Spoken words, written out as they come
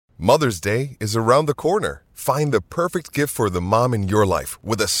Mother's Day is around the corner. Find the perfect gift for the mom in your life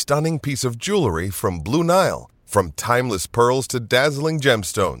with a stunning piece of jewelry from Blue Nile. From timeless pearls to dazzling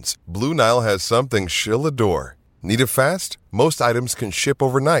gemstones, Blue Nile has something she'll adore. Need it fast? Most items can ship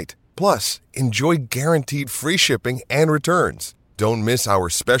overnight. Plus, enjoy guaranteed free shipping and returns. Don't miss our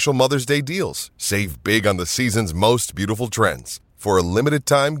special Mother's Day deals. Save big on the season's most beautiful trends. For a limited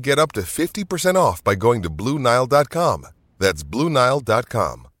time, get up to 50% off by going to BlueNile.com. That's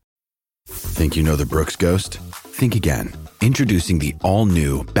BlueNile.com. Think you know the Brooks Ghost? Think again. Introducing the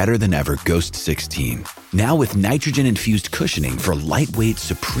all-new, better-than-ever Ghost 16. Now with nitrogen-infused cushioning for lightweight,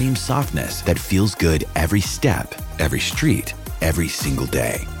 supreme softness that feels good every step, every street, every single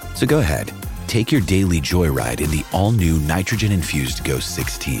day. So go ahead, take your daily joyride in the all-new nitrogen-infused Ghost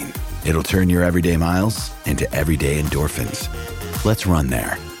 16. It'll turn your everyday miles into everyday endorphins. Let's run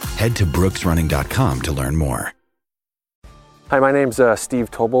there. Head to brooksrunning.com to learn more. Hi, my name's Steve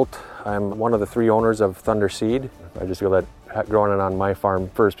Tobolt. I'm one of the 3 owners of Thunder Seed. I just feel that growing it on my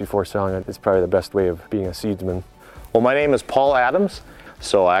farm first before selling it is probably the best way of being a seedsman. Well, my name is Paul Adams.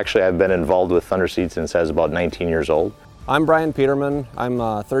 So actually I've been involved with Thunder Seed since I was about 19 years old. I'm Brian Peterman. I'm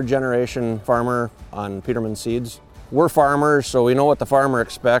a 3rd generation farmer on Peterman Seeds. We're farmers, so we know what the farmer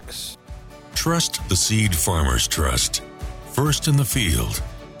expects. Trust the seed farmers trust. First in the field,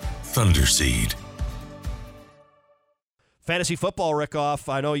 Thunder Seed. Fantasy football,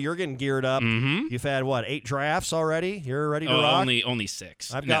 Rickoff. I know you're getting geared up. Mm-hmm. You've had, 8 drafts already? You're ready to rock? Only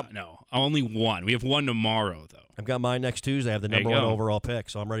 6. I've got only 1. We have 1 tomorrow, though. I've got mine next Tuesday. I have the number 1 overall pick,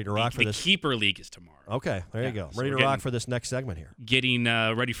 so I'm ready to rock for this. The keeper league is tomorrow. Okay, there you go. I'm ready to rock for this next segment here. Getting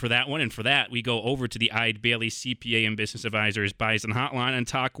ready for that one, and for that, we go over to the Eide Bailly CPA and Business Advisors Bison Hotline and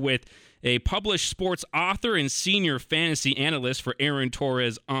talk with a published sports author and senior fantasy analyst for Aaron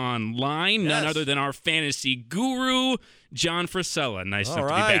Torres Online, none other than our fantasy guru, John Frisella. Nice to be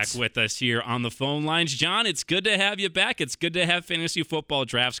back with us here on the phone lines. John, it's good to have you back. It's good to have fantasy football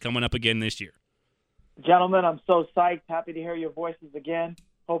drafts coming up again this year. Gentlemen, I'm so psyched. Happy to hear your voices again.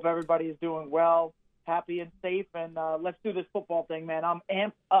 Hope everybody is doing well, happy and safe, and let's do this football thing, man. I'm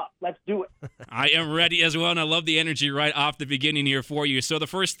amped up. Let's do it. I am ready as well, and I love the energy right off the beginning here for you. So the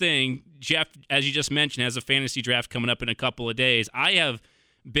first thing, Jeff, as you just mentioned, has a fantasy draft coming up in a couple of days. I have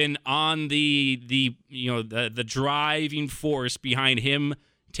been on the driving force behind him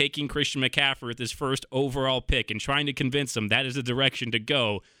taking Christian McCaffrey with his first overall pick and trying to convince him that is the direction to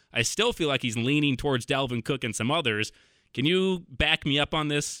go. I still feel like he's leaning towards Dalvin Cook and some others. Can you back me up on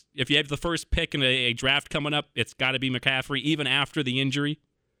this? If you have the first pick in a draft coming up, it's got to be McCaffrey, even after the injury?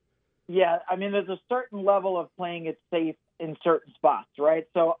 Yeah, I mean, there's a certain level of playing it safe in certain spots, right?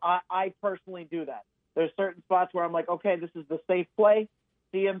 So I personally do that. There's certain spots where I'm like, okay, this is the safe play.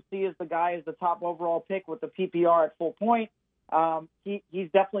 CMC is the guy as the top overall pick with the PPR at full point. He's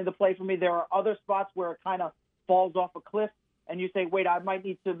definitely the play for me. There are other spots where it kind of falls off a cliff, and you say, wait, I might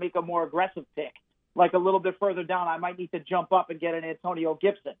need to make a more aggressive pick. Like a little bit further down, I might need to jump up and get an Antonio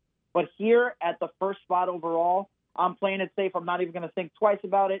Gibson. But here at the first spot overall, I'm playing it safe. I'm not even going to think twice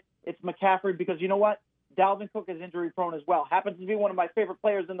about it. It's McCaffrey because you know what? Dalvin Cook is injury prone as well. Happens to be one of my favorite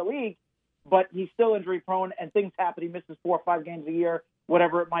players in the league, but he's still injury prone and things happen. He misses 4 or 5 games a year,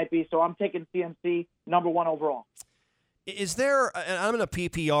 whatever it might be. So I'm taking CMC number 1 overall. Is there, and I'm in a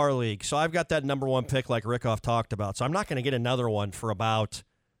PPR league, so I've got that number 1 pick like Rickoff talked about. So I'm not going to get another one for about,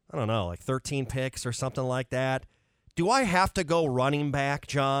 I don't know, like 13 picks or something like that. Do I have to go running back,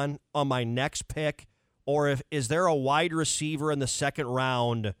 John, on my next pick? Or is there a wide receiver in the second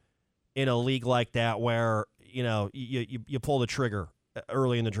round in a league like that where, you pull the trigger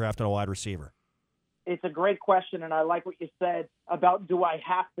early in the draft on a wide receiver? It's a great question, and I like what you said about do I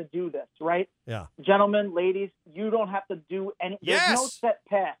have to do this, right? Yeah. Gentlemen, ladies, you don't have to do any. Yes. There's no set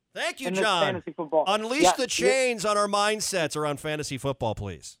path. Thank you, in John. This fantasy football. Unleash the chains on our mindsets around fantasy football,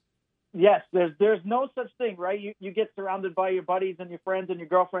 please. Yes, there's no such thing, right? You get surrounded by your buddies and your friends and your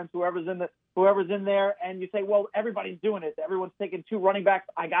girlfriends, whoever's in there, and you say, well, everybody's doing it. Everyone's taking 2 running backs.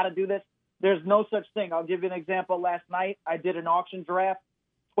 I got to do this. There's no such thing. I'll give you an example. Last night, I did an auction draft.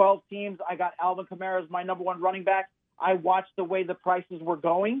 12 teams. I got Alvin Kamara as my number 1 running back. I watched the way the prices were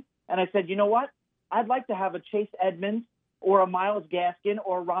going, and I said, you know what? I'd like to have a Chase Edmonds or a Myles Gaskin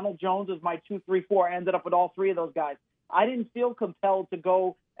or Ronald Jones as my 2, 3, 4. I ended up with all 3 of those guys. I didn't feel compelled to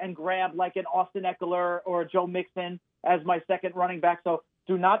go and grab like an Austin Eckler or a Joe Mixon as my second running back. So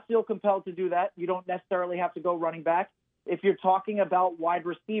do not feel compelled to do that. You don't necessarily have to go running back. If you're talking about wide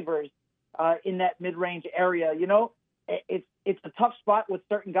receivers in that mid-range area, it's a tough spot with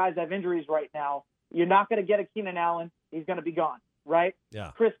certain guys that have injuries right now. You're not going to get a Keenan Allen. He's going to be gone, right?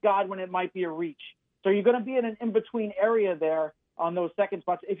 Yeah. Chris Godwin, it might be a reach. So you're going to be in an in-between area there. on those second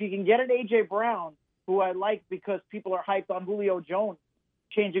spots. If you can get an A.J. Brown, who I like because people are hyped on Julio Jones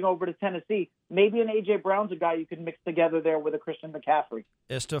changing over to Tennessee, maybe an A.J. Brown's a guy you can mix together there with a Christian McCaffrey.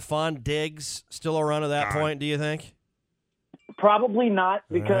 Is Stephon Diggs still around at that point, do you think? Probably not,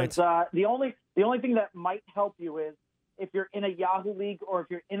 because the only thing that might help you is if you're in a Yahoo league or if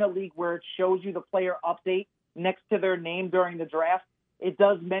you're in a league where it shows you the player update next to their name during the draft, it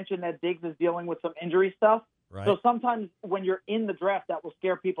does mention that Diggs is dealing with some injury stuff. Right. So sometimes when you're in the draft, that will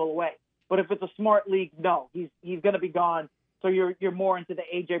scare people away. But if it's a smart league, no, he's going to be gone. So you're more into the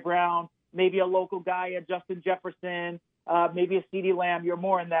A.J. Brown, maybe a local guy, a Justin Jefferson, maybe a CeeDee Lamb. You're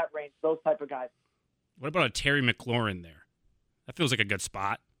more in that range, those type of guys. What about a Terry McLaurin there? That feels like a good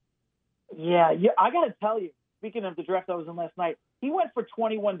spot. Yeah, I got to tell you, speaking of the draft I was in last night, he went for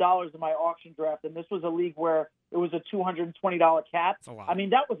 $21 in my auction draft, and this was a league where it was a $220 cap. That's a lot. I mean,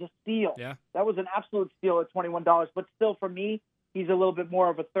 that was a steal. Yeah. That was an absolute steal at $21. But still, for me, he's a little bit more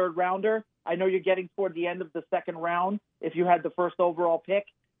of a third rounder. I know you're getting toward the end of the second round if you had the first overall pick.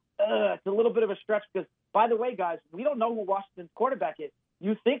 It's a little bit of a stretch because, by the way, guys, we don't know who Washington's quarterback is.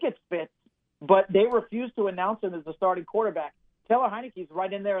 You think it's Fitz, but they refuse to announce him as the starting quarterback. Taylor Heineke's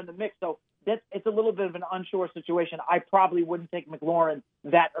right in there in the mix, so it's a little bit of an unsure situation. I probably wouldn't take McLaurin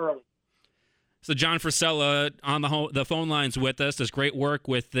that early. So John Frisella on the phone lines with us does great work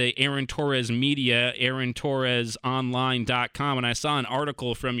with the Aaron Torres Media, AaronTorresOnline.com, and I saw an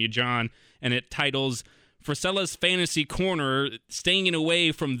article from you, John, and it titles Frisella's Fantasy Corner, staying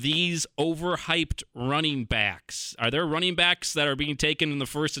away from these overhyped running backs. Are there running backs that are being taken in the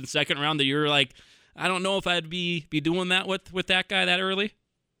first and second round that you're like, I don't know if I'd be doing that with that guy that early?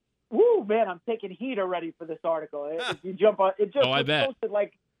 Woo, man, I'm taking heat already for this article. If you jump on, it just was posted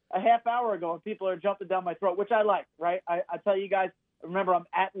like a half hour ago, and people are jumping down my throat, which I like, right? I tell you guys, remember, I'm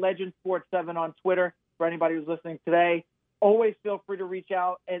at Legend Sports 7 on Twitter for anybody who's listening today. Always feel free to reach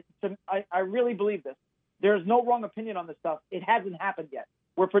out. And I really believe this. There's no wrong opinion on this stuff. It hasn't happened yet.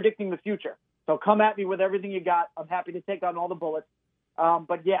 We're predicting the future. So come at me with everything you got. I'm happy to take on all the bullets.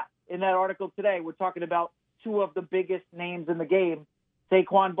 But, yeah, in that article today, we're talking about two of the biggest names in the game.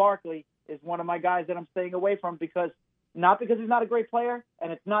 Saquon Barkley is one of my guys that I'm staying away from not because he's not a great player,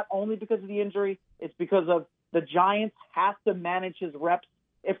 and it's not only because of the injury. It's because of the Giants have to manage his reps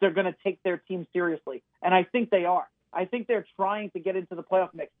if they're going to take their team seriously. And I think they are. I think they're trying to get into the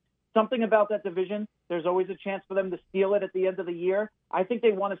playoff mix. Something about that division, there's always a chance for them to steal it at the end of the year. I think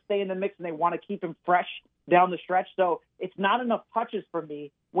they want to stay in the mix and they want to keep him fresh down the stretch. So it's not enough touches for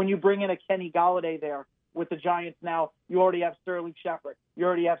me when you bring in a Kenny Golladay there with the Giants now. You already have Sterling Shepard. You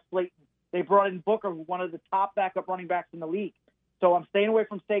already have Slayton. They brought in Booker, who's one of the top backup running backs in the league. So I'm staying away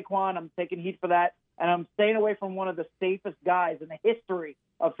from Saquon. I'm taking heat for that. And I'm staying away from one of the safest guys in the history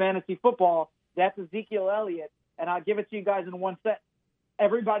of fantasy football. That's Ezekiel Elliott. And I'll give it to you guys in one set.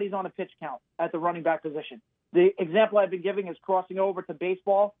 Everybody's on a pitch count at the running back position. The example I've been giving is crossing over to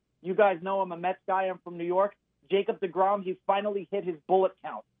baseball. You guys know I'm a Mets guy. I'm from New York. Jacob deGrom, he finally hit his bullet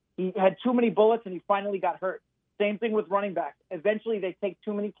count. He had too many bullets, and he finally got hurt. Same thing with running backs. Eventually, they take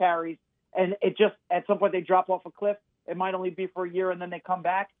too many carries, and it just, at some point, they drop off a cliff. It might only be for a year, and then they come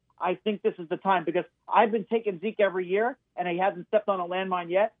back. I think this is the time because I've been taking Zeke every year, and he hasn't stepped on a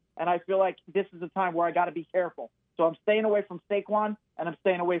landmine yet, and I feel like this is the time where I got to be careful. So I'm staying away from Saquon, and I'm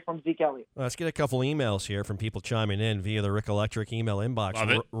staying away from Zeke Elliott. Let's get a couple emails here from people chiming in via the Rick Electric email inbox. Love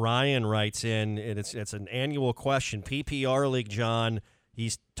it. Ryan writes in, and it's an annual question. PPR League, John,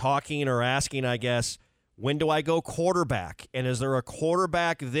 he's talking or asking, I guess, when do I go quarterback? And is there a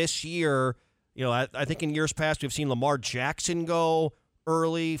quarterback this year? You know, I think in years past we've seen Lamar Jackson go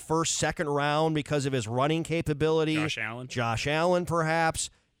early, first, second round because of his running capability. Josh Allen, perhaps.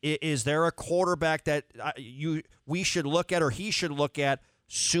 Is there a quarterback that we should look at or he should look at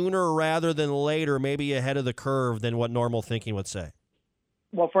sooner rather than later, maybe ahead of the curve than what normal thinking would say?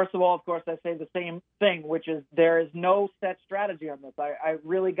 Well, first of all, of course, I say the same thing, which is there is no set strategy on this. I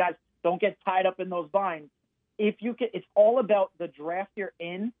really, guys, don't get tied up in those binds. It's all about the draft you're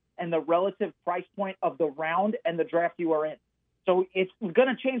in and the relative price point of the round and the draft you are in. So it's going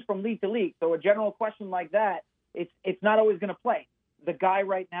to change from league to league. So a general question like that, it's not always going to play. The guy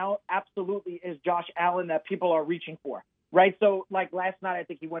right now absolutely is Josh Allen that people are reaching for, right? So like last night, I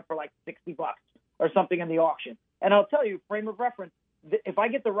think he went for like $60 or something in the auction. And I'll tell you, frame of reference, if I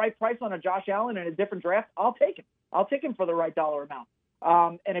get the right price on a Josh Allen in a different draft, I'll take him. I'll take him for the right dollar amount.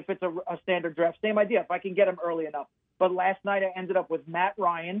 And if it's a standard draft, same idea, if I can get him early enough. But last night I ended up with Matt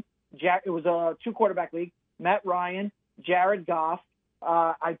Ryan. It was a 2-quarterback league. Matt Ryan, Jared Goff.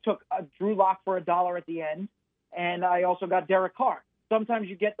 I took Drew Lock for $1 at the end. And I also got Derek Carr. Sometimes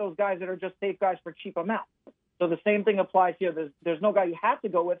you get those guys that are just safe guys for cheap amount. So the same thing applies here. There's no guy you have to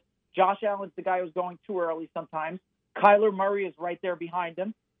go with. Josh Allen's the guy who's going too early sometimes. Kyler Murray is right there behind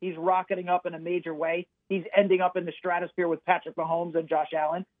him. He's rocketing up in a major way. He's ending up in the stratosphere with Patrick Mahomes and Josh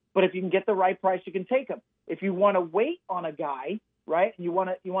Allen. But if you can get the right price, you can take him. If you want to wait on a guy, right, and you want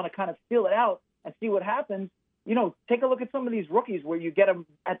to kind of feel it out and see what happens, take a look at some of these rookies where you get them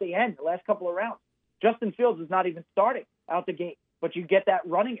at the end, the last couple of rounds. Justin Fields is not even starting out the gate, but you get that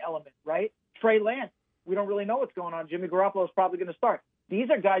running element, right? Trey Lance, we don't really know what's going on. Jimmy Garoppolo is probably going to start. These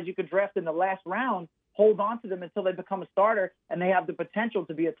are guys you could draft in the last round, hold on to them until they become a starter, and they have the potential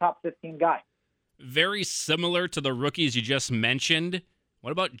to be a top 15 guy. Very similar to the rookies you just mentioned.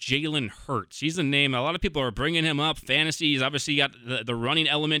 What about Jalen Hurts? He's a name. A lot of people are bringing him up. Fantasy, he's obviously got the running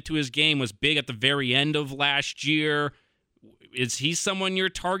element to his game, was big at the very end of last year. Is he someone you're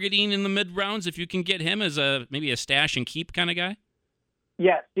targeting in the mid-rounds if you can get him as maybe a stash and keep kind of guy?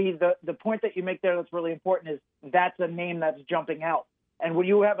 Yeah, see, the point that you make there that's really important is that's a name that's jumping out. And when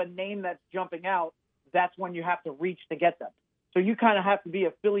you have a name that's jumping out, that's when you have to reach to get them. So you kind of have to be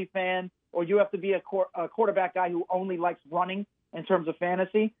a Philly fan, or you have to be a quarterback guy who only likes running in terms of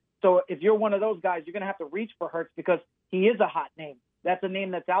fantasy. So if you're one of those guys, you're going to have to reach for Hurts because he is a hot name. That's a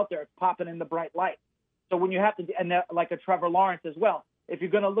name that's out there. It's popping in the bright light. So when you have to, and like a Trevor Lawrence as well, if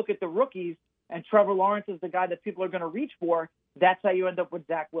you're going to look at the rookies and Trevor Lawrence is the guy that people are going to reach for, that's how you end up with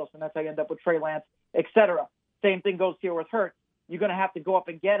Zach Wilson. That's how you end up with Trey Lance, etc. Same thing goes here with Hurts. You're going to have to go up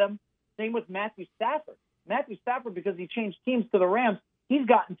and get him. Same with Matthew Stafford. Matthew Stafford, because he changed teams to the Rams, he's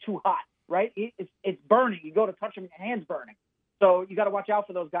gotten too hot, right? It's burning. You go to touch him, your hand's burning. So you got to watch out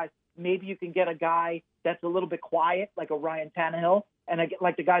for those guys. Maybe you can get a guy that's a little bit quiet, like a Ryan Tannehill. And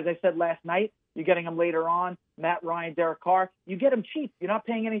like the guys I said last night, you're getting them later on, Matt Ryan, Derek Carr. You get them cheap. You're not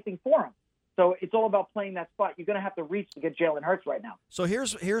paying anything for them. So it's all about playing that spot. You're going to have to reach to get Jalen Hurts right now. So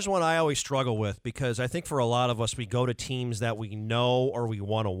here's one I always struggle with, because I think for a lot of us, we go to teams that we know or we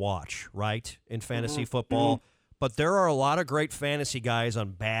want to watch, right, in fantasy football. Mm-hmm. But there are a lot of great fantasy guys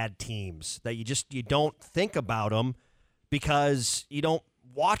on bad teams that you don't think about them because you don't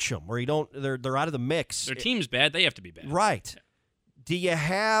watch them, or they're out of the mix. Their team's bad. They have to be bad. Right. Yeah. Do you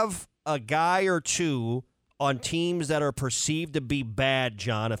have a guy or two on teams that are perceived to be bad,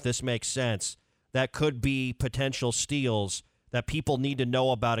 John, if this makes sense, that could be potential steals that people need to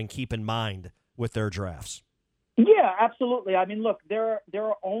know about and keep in mind with their drafts? Yeah, absolutely. I mean, look, there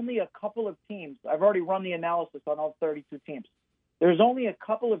are only a couple of teams. I've already run the analysis on all 32 teams. There's only a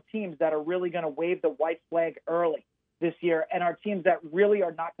couple of teams that are really going to wave the white flag early this year, and are teams that really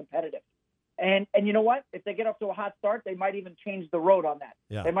are not competitive. And you know what? If they get off to a hot start, they might even change the road on that.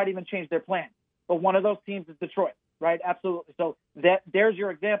 Yeah. They might even change their plan. But one of those teams is Detroit, right? Absolutely. So there's your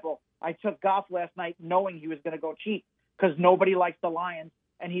example. I took Goff last night knowing he was going to go cheap because nobody likes the Lions,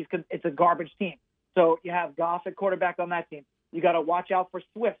 and it's a garbage team. So you have Goff at quarterback on that team. You got to watch out for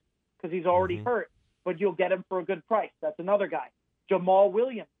Swift because he's already hurt, but you'll get him for a good price. That's another guy. Jamal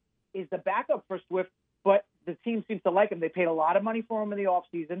Williams is the backup for Swift, but the team seems to like him. They paid a lot of money for him in the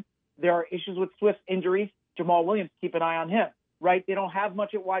offseason. There are issues with Swift's injuries. Jamal Williams, keep an eye on him, right? They don't have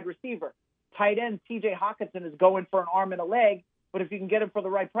much at wide receiver. Tight end, T.J. Hockenson is going for an arm and a leg, but if you can get him for the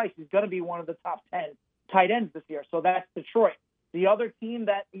right price, he's going to be one of the top 10 tight ends this year. So that's Detroit. The other team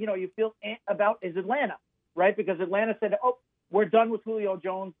that, you feel about is Atlanta, right? Because Atlanta said, we're done with Julio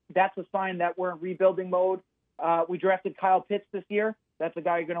Jones. That's a sign that we're in rebuilding mode. We drafted Kyle Pitts this year. That's a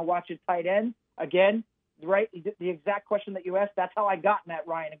guy you're going to watch at tight end. Again, right, the exact question that you asked, that's how I got Matt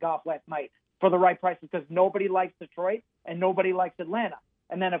Ryan and Goff last night for the right price, because nobody likes Detroit and nobody likes Atlanta.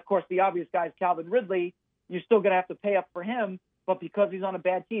 And then, of course, the obvious guy is Calvin Ridley. You're still going to have to pay up for him, but because he's on a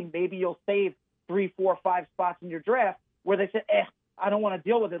bad team, maybe you'll save 3, 4, 5 spots in your draft where they said, I don't want to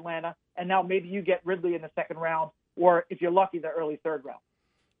deal with Atlanta, and now maybe you get Ridley in the second round, or if you're lucky, the early third round.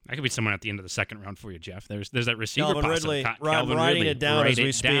 That could be someone at the end of the second round for you, Jeff. There's that receiver. Calvin Ridley. Calvin writing Ridley. it down Write as we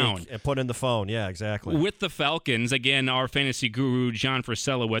it speak down. and put in the phone. Yeah, exactly. With the Falcons, again, our fantasy guru, John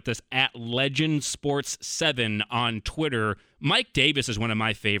Frisella, with us at Legend Sports 7 on Twitter. Mike Davis is one of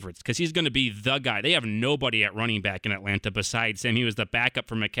my favorites because he's going to be the guy. They have nobody at running back in Atlanta besides him. He was the backup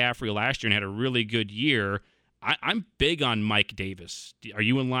for McCaffrey last year and had a really good year. I'm big on Mike Davis. Are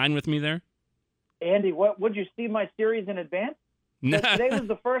you in line with me there? Andy, would you see my series in advance? Today was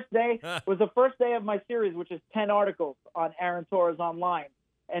the first day. Was the first day of my series, which is 10 articles on Aaron Torres online,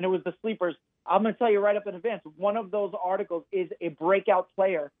 and it was the sleepers. I'm going to tell you right up in advance. One of those articles is a breakout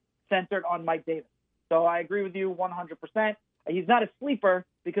player centered on Mike Davis. So I agree with you 100%. He's not a sleeper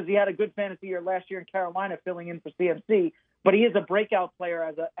because he had a good fantasy year last year in Carolina, filling in for CMC. But he is a breakout player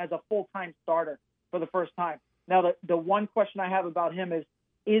as a full-time starter for the first time. Now, the one question I have about him is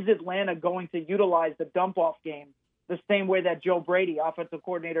is Atlanta going to utilize the dump-off game the same way that Joe Brady, offensive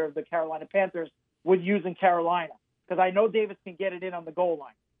coordinator of the Carolina Panthers, would use in Carolina? Because I know Davis can get it in on the goal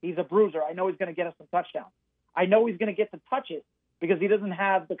line. He's a bruiser. I know he's going to get us some touchdowns. I know he's going to get the touches because he doesn't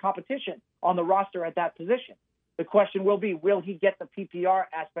have the competition on the roster at that position. The question will be, will he get the PPR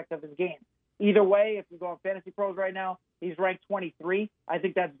aspect of his game? Either way, if you go on Fantasy Pros right now, he's ranked 23. I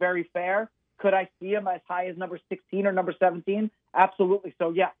think that's very fair. Could I see him as high as number 16 or number 17? Absolutely.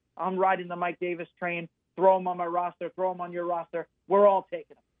 So, yeah, I'm riding the Mike Davis train. Throw him on my roster. Throw him on your roster. We're all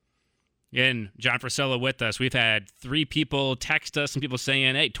taking him. And John Frisella with us. We've had 3 people text us, some people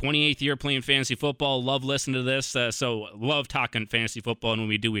saying, hey, 28th year playing fantasy football. Love listening to this. So love talking fantasy football. And when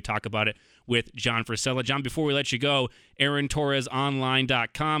we do, we talk about it with John Frisella. John, before we let you go,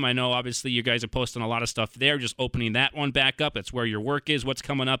 AaronTorresOnline.com. I know, obviously, you guys are posting a lot of stuff there. Just opening that one back up. That's where your work is. What's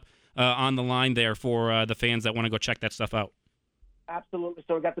coming up on the line there for the fans that want to go check that stuff out? Absolutely.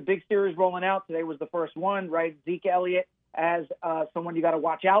 So we got the big series rolling out. Today was the first one, right? Zeke Elliott as someone you got to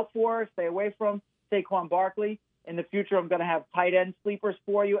watch out for, stay away from. Saquon Barkley. In the future, I'm going to have tight end sleepers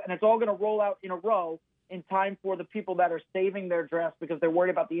for you, and it's all going to roll out in a row in time for the people that are saving their drafts because they're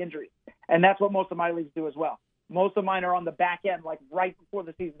worried about the injuries. And that's what most of my leagues do as well. Most of mine are on the back end, like right before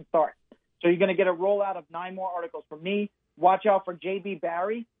the season starts. So you're going to get a rollout of 9 more articles from me. Watch out for JB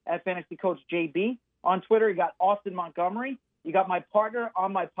Barry at Fantasy Coach JB. On Twitter, you got Austin Montgomery. You got my partner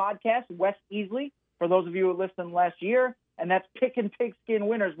on my podcast, Wes Easley, for those of you who listened last year. And that's Pickin' Pigskin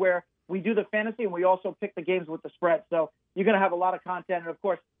Winners, where we do the fantasy and we also pick the games with the spread. So you're going to have a lot of content. And, of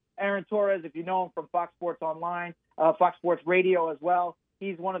course, Aaron Torres, if you know him from Fox Sports Online, Fox Sports Radio as well,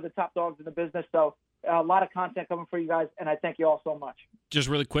 he's one of the top dogs in the business. So a lot of content coming for you guys, and I thank you all so much. Just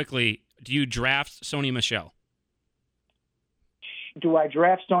really quickly, do you draft Sony Michel? Do I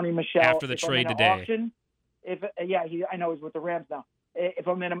draft Sony Michel after the trade today? Auction, I know he's with the Rams now. If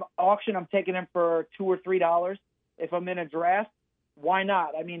I'm in an auction, I'm taking him for $2 or $3. If I'm in a draft, why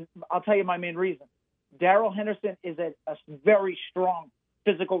not? I mean, I'll tell you my main reason. Darrell Henderson is a very strong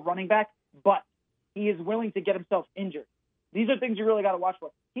physical running back, but he is willing to get himself injured. These are things you really got to watch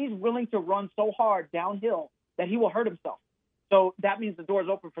for. He's willing to run so hard downhill that he will hurt himself. So that means the door is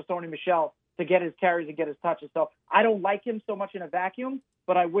open for Sony Michel to get his carries and get his touches. So I don't like him so much in a vacuum,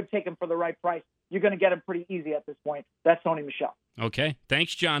 but I would take him for the right price. You're going to get him pretty easy at this point. That's Sony Michel. Okay.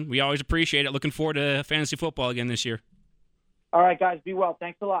 Thanks, John. We always appreciate it. Looking forward to fantasy football again this year. All right, guys. Be well.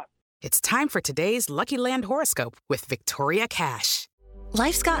 Thanks a lot. It's time for today's Lucky Land horoscope with Victoria Cash.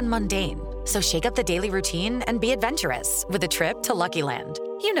 Life's gotten mundane, so shake up the daily routine and be adventurous with a trip to Lucky Land.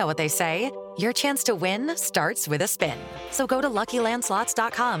 You know what they say. Your chance to win starts with a spin. So go to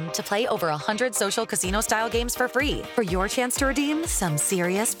LuckyLandSlots.com to play over 100 social casino-style games for free for your chance to redeem some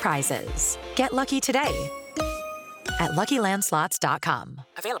serious prizes. Get lucky today at LuckyLandSlots.com.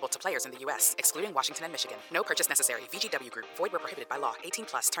 Available to players in the U.S., excluding Washington and Michigan. No purchase necessary. VGW Group. Void where prohibited by law.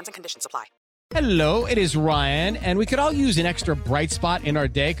 18+. Terms and conditions apply. Hello, it is Ryan, and we could all use an extra bright spot in our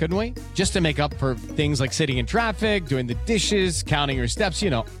day, couldn't we? Just to make up for things like sitting in traffic, doing the dishes, counting your steps,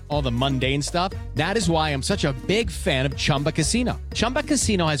 all the mundane stuff. That is why I'm such a big fan of Chumba Casino. Chumba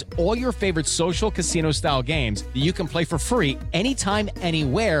Casino has all your favorite social casino-style games that you can play for free anytime,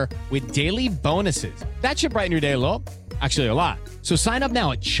 anywhere with daily bonuses. That should brighten your day a little. Actually, a lot. So sign up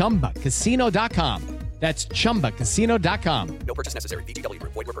now at ChumbaCasino.com. That's ChumbaCasino.com. No purchase necessary. VGW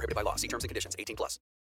Group. Void where prohibited by law. See terms and conditions. 18+.